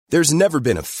There's never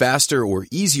been a faster or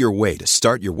easier way to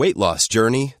start your weight loss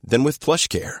journey than with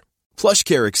PlushCare.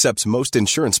 PlushCare accepts most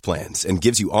insurance plans and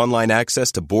gives you online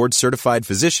access to board-certified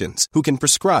physicians who can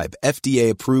prescribe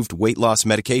FDA-approved weight loss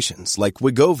medications like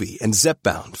Wegovy and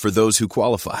Zepbound for those who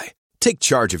qualify. Take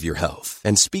charge of your health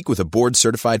and speak with a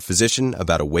board-certified physician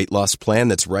about a weight loss plan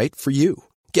that's right for you.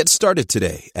 Get started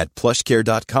today at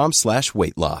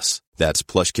plushcare.com/weight loss. That's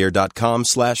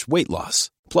plushcare.com/weight loss.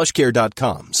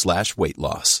 plushcare.com/weight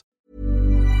loss.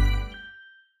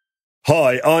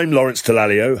 Hi, I'm Lawrence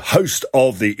Dallaglio, host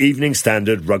of the Evening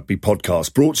Standard Rugby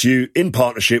Podcast, brought to you in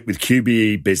partnership with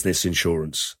QBE Business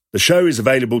Insurance. The show is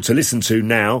available to listen to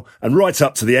now and right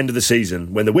up to the end of the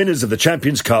season, when the winners of the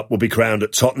Champions Cup will be crowned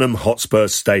at Tottenham Hotspur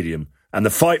Stadium, and the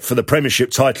fight for the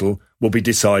Premiership title will be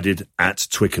decided at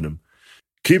Twickenham.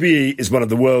 QBE is one of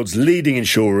the world's leading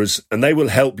insurers, and they will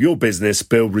help your business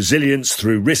build resilience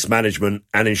through risk management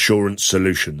and insurance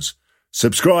solutions.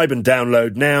 Subscribe and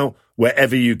download now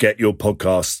wherever you get your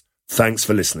podcasts. Thanks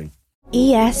for listening.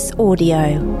 ES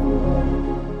Audio.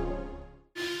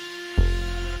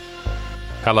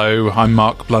 Hello, I'm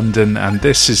Mark Blunden, and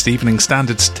this is the Evening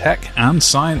Standard's Tech and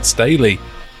Science Daily.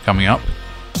 Coming up,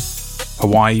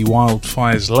 Hawaii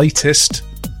wildfires latest,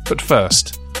 but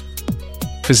first,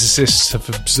 physicists have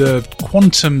observed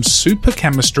quantum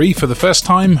superchemistry for the first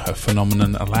time, a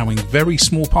phenomenon allowing very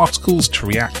small particles to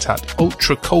react at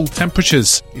ultra-cold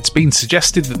temperatures. It's been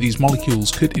suggested that these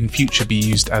molecules could in future be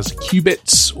used as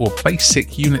qubits, or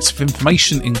basic units of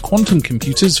information in quantum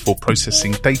computers for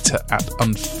processing data at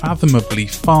unfathomably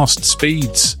fast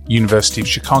speeds. University of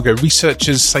Chicago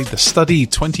researchers say the study,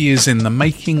 20 years in the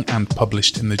making and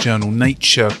published in the journal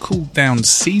Nature, cooled down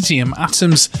cesium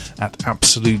atoms at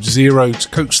absolute zero to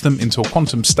coax them into a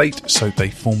quantum state so they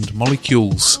formed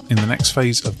molecules. In the next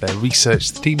phase of their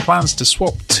research, the team plans to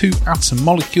swap two atom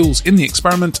molecules in the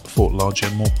experiment for larger,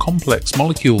 more complex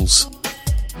molecules.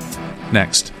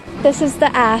 Next. This is the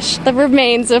ash, the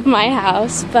remains of my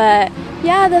house, but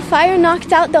yeah, the fire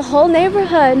knocked out the whole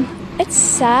neighborhood. It's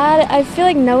sad. I feel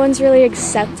like no one's really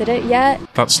accepted it yet.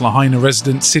 That's Lahaina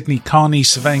resident Sydney Carney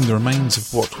surveying the remains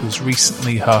of what was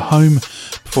recently her home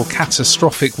before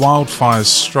catastrophic wildfires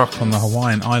struck on the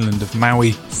Hawaiian island of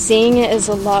Maui. Seeing it is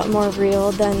a lot more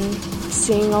real than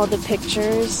seeing all the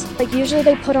pictures. Like, usually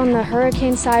they put on the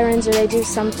hurricane sirens or they do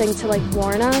something to, like,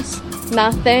 warn us.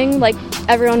 Nothing. Like,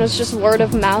 everyone was just word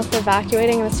of mouth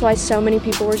evacuating. That's why so many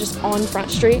people were just on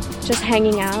Front Street, just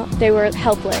hanging out. They were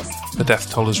helpless. The death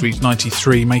toll has reached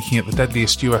 93, making it the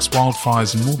deadliest US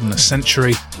wildfires in more than a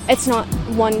century. It's not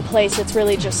one place, it's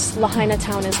really just Lahaina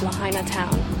Town is Lahaina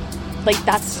Town. Like,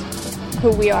 that's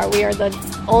who we are. We are the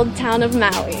old town of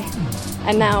Maui,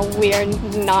 and now we are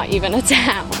not even a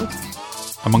town.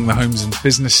 Among the homes and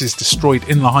businesses destroyed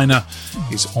in Lahaina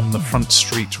is On the Front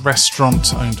Street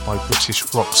restaurant, owned by British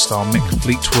rock star Mick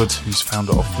Fleetwood, who's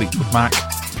founder of Fleetwood Mac.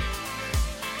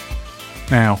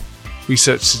 Now,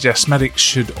 research suggests medics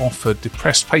should offer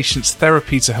depressed patients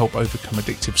therapy to help overcome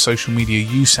addictive social media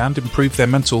use and improve their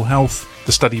mental health.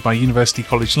 The study by University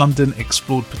College London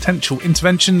explored potential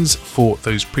interventions for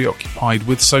those preoccupied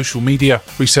with social media.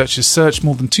 Researchers searched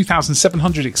more than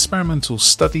 2,700 experimental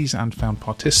studies and found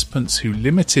participants who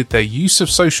limited their use of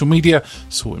social media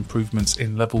saw improvements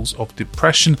in levels of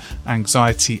depression,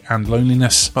 anxiety and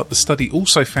loneliness. But the study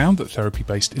also found that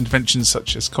therapy-based interventions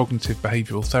such as cognitive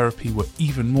behavioural therapy were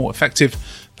even more effective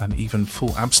than even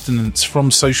full abstinence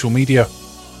from social media.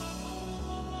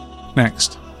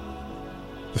 Next.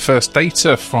 The first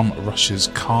data from Russia's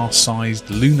car-sized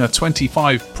Luna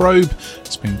 25 probe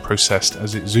is being processed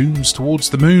as it zooms towards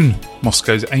the moon.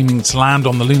 Moscow's aiming to land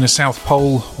on the lunar south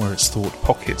pole, where it's thought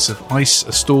pockets of ice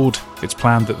are stored. It's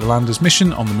planned that the lander's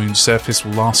mission on the moon's surface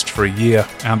will last for a year.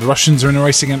 And the Russians are in a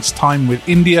race against time with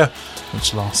India,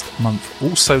 which last month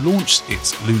also launched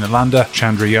its lunar lander,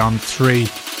 Chandrayaan-3.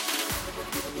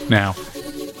 Now,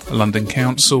 the London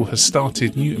Council has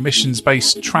started new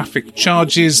emissions-based traffic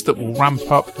charges that will ramp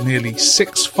up nearly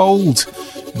six-fold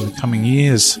in the coming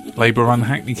years. Labour-run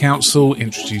Hackney Council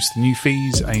introduced the new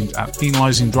fees aimed at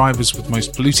penalising drivers with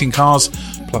most polluting cars,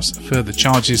 plus further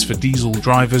charges for diesel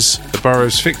drivers. The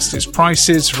borough's fixed its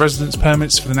prices for residence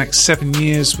permits for the next 7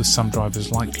 years, with some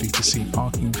drivers likely to see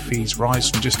parking fees rise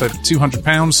from just over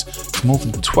 £200 to more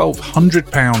than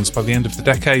 £1,200 by the end of the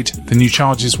decade. The new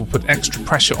charges will put extra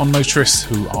pressure on motorists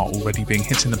who are already being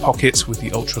hit in the pockets with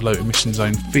the ultra-low emission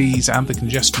zone fees and the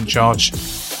congestion charge.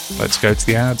 Let's go to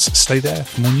the ads. Stay there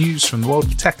for more news from the world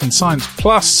of tech and science.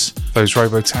 Plus, those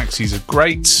robo-taxis are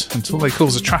great until they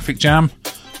cause a traffic jam.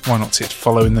 Why not hit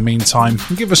follow in the meantime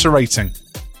and give us a rating?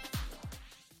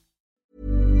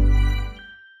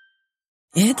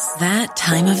 It's that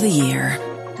time of the year.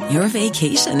 Your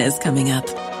vacation is coming up.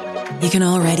 You can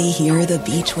already hear the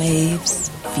beach waves,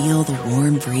 feel the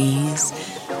warm breeze,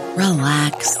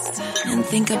 relax, and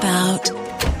think about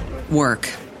work.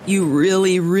 You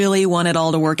really, really want it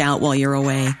all to work out while you're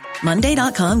away.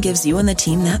 Monday.com gives you and the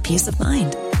team that peace of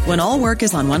mind. When all work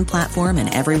is on one platform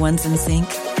and everyone's in sync,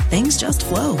 things just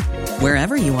flow.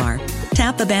 Wherever you are,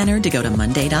 tap the banner to go to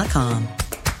Monday.com.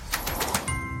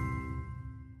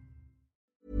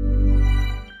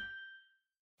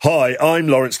 Hi, I'm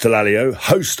Lawrence Dallaglio,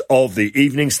 host of the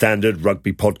Evening Standard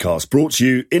Rugby Podcast, brought to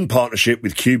you in partnership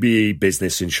with QBE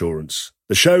Business Insurance.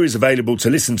 The show is available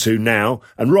to listen to now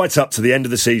and right up to the end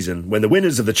of the season, when the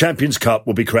winners of the Champions Cup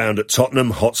will be crowned at Tottenham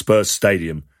Hotspur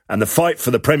Stadium, and the fight for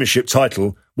the Premiership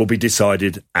title will be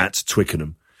decided at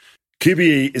Twickenham.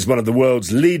 QBE is one of the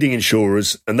world's leading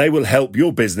insurers, and they will help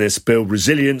your business build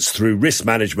resilience through risk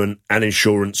management and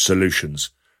insurance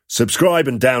solutions. Subscribe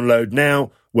and download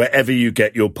now wherever you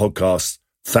get your podcasts.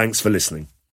 Thanks for listening.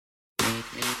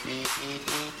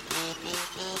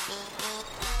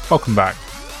 Welcome back.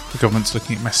 The government's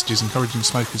looking at messages encouraging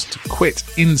smokers to quit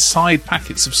inside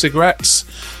packets of cigarettes.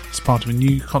 As part of a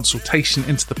new consultation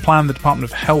into the plan, the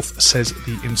Department of Health says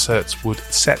the inserts would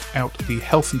set out the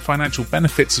health and financial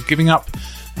benefits of giving up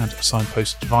and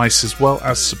signpost advice, as well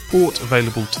as support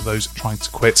available to those trying to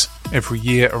quit. Every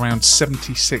year, around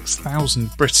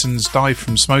 76,000 Britons die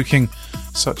from smoking.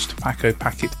 Such tobacco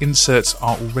packet inserts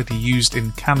are already used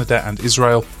in Canada and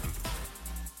Israel.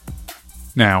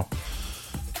 Now,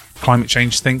 climate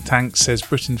change think tank says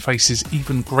Britain faces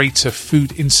even greater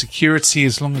food insecurity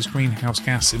as long as greenhouse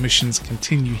gas emissions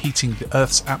continue heating the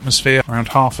Earth's atmosphere. Around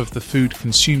half of the food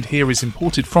consumed here is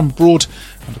imported from abroad,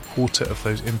 and a quarter of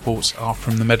those imports are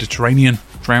from the Mediterranean.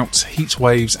 Droughts, heat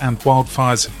waves and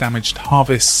wildfires have damaged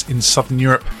harvests in southern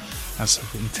Europe, as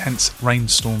have intense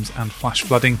rainstorms and flash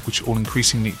flooding, which are all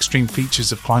increasingly extreme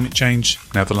features of climate change.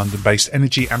 Now, the London-based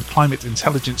Energy and Climate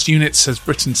Intelligence Unit says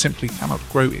Britain simply cannot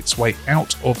grow its way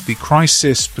out of the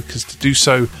crisis, because to do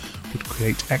so would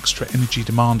create extra energy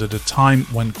demand at a time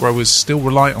when growers still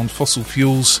rely on fossil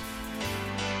fuels.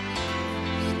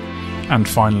 And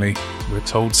finally, we're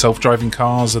told self-driving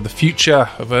cars are the future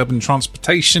of urban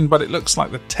transportation, but it looks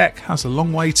like the tech has a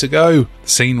long way to go. The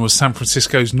scene was San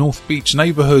Francisco's North Beach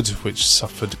neighborhood, which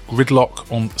suffered gridlock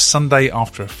on Sunday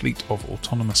after a fleet of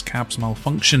autonomous cabs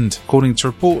malfunctioned. According to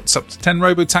reports, up to 10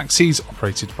 robo-taxis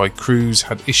operated by Cruise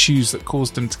had issues that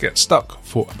caused them to get stuck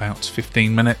for about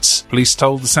 15 minutes. Police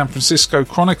told the San Francisco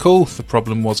Chronicle the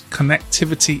problem was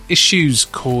connectivity issues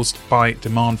caused by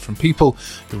demand from people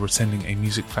who were attending a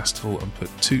music festival and put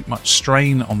too much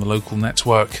strain on the local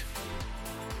network.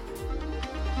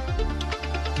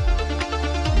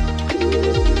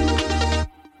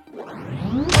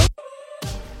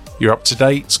 You're up to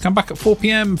date. Come back at 4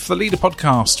 p.m. for the Leader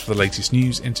podcast for the latest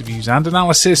news, interviews and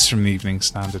analysis from the Evening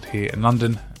Standard here in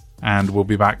London. And we'll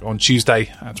be back on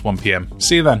Tuesday at 1 p.m.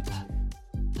 See you then.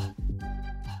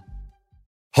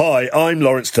 Hi, I'm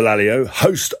Lawrence Dallaglio,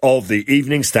 host of the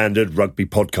Evening Standard Rugby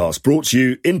Podcast, brought to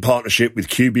you in partnership with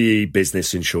QBE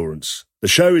Business Insurance. The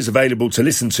show is available to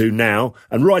listen to now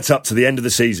and right up to the end of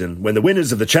the season, when the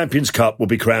winners of the Champions Cup will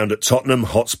be crowned at Tottenham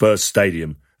Hotspur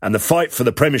Stadium, and the fight for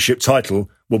the Premiership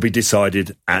title will be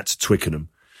decided at Twickenham.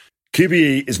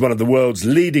 QBE is one of the world's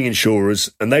leading insurers,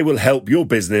 and they will help your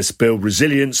business build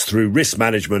resilience through risk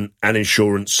management and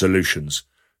insurance solutions.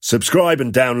 Subscribe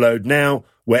and download now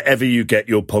wherever you get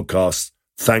your podcasts.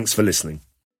 Thanks for listening.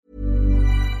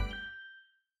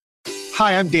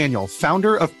 Hi, I'm Daniel,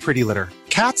 founder of Pretty Litter.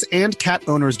 Cats and cat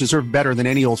owners deserve better than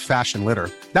any old-fashioned litter.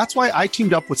 That's why I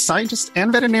teamed up with scientists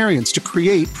and veterinarians to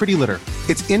create Pretty Litter.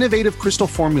 Its innovative crystal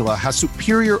formula has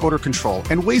superior odor control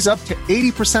and weighs up to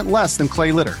 80% less than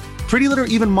clay litter. Pretty Litter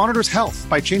even monitors health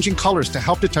by changing colors to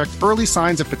help detect early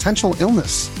signs of potential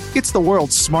illness. It's the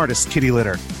world's smartest kitty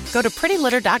litter. Go to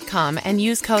prettylitter.com and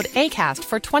use code ACAST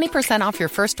for 20% off your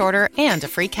first order and a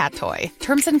free cat toy.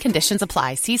 Terms and conditions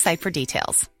apply. See site for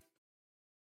details.